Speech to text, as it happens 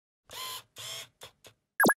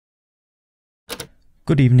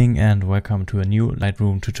Good evening and welcome to a new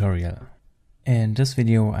Lightroom tutorial. In this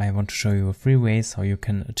video I want to show you 3 ways how you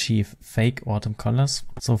can achieve fake autumn colors.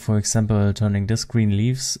 So for example, turning this green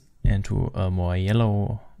leaves into a more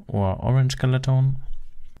yellow or orange color tone.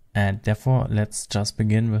 And therefore let's just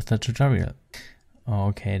begin with the tutorial.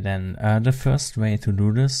 Okay, then the first way to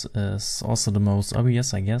do this is also the most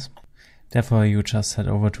obvious, I guess. Therefore you just head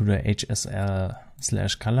over to the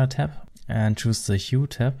HSL/color tab and choose the hue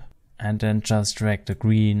tab. And then just drag the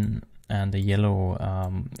green and the yellow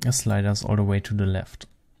sliders all the way to the left.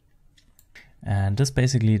 And this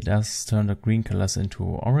basically does turn the green colors into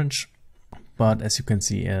orange. But as you can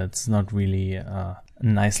see, it's not really a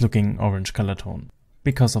nice looking orange color tone.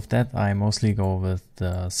 Because of that, I mostly go with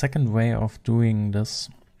the second way of doing this.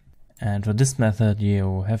 And for this method,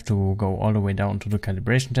 you have to go all the way down to the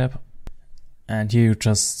calibration tab. And here you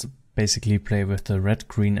just basically play with the red,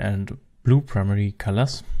 green and blue primary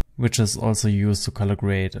colors, which is also used to color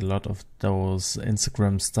grade a lot of those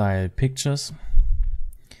Instagram style pictures.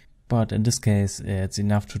 But in this case it's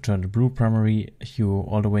enough to turn the blue primary hue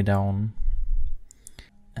all the way down.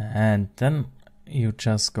 And then you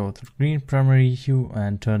just go to the green primary hue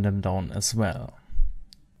and turn them down as well.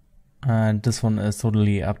 And this one is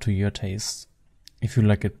totally up to your taste. If you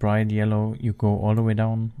like it bright yellow, you go all the way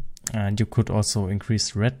down. And you could also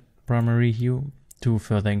increase red primary hue to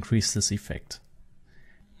further increase this effect.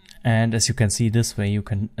 And as you can see, this way you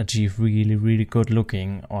can achieve really good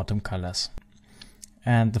looking autumn colors.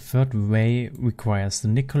 And the third way requires the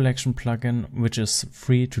Nik Collection plugin, which is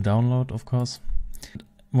free to download, of course.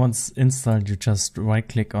 Once installed, you just right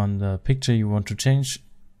click on the picture you want to change,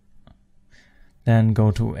 then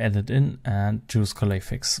go to Edit In and choose Color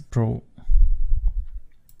Effects Pro.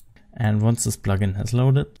 And once this plugin has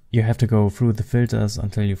loaded, you have to go through the filters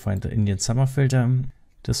until you find the Indian Summer filter.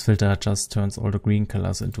 This filter just turns all the green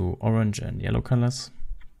colors into orange and yellow colors.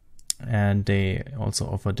 And they also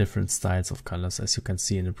offer different styles of colors, as you can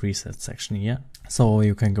see in the preset section here. So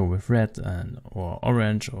you can go with red or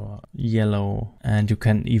orange or yellow, and you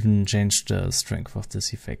can even change the strength of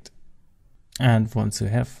this effect. And once you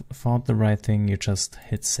have found the right thing, you just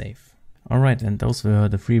hit save. Alright, and those were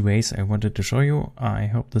the 3 ways I wanted to show you. I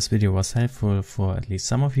hope this video was helpful for at least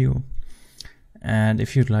some of you. And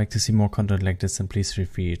if you'd like to see more content like this, then please feel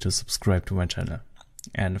free to subscribe to my channel.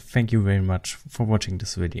 And thank you very much for watching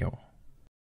this video.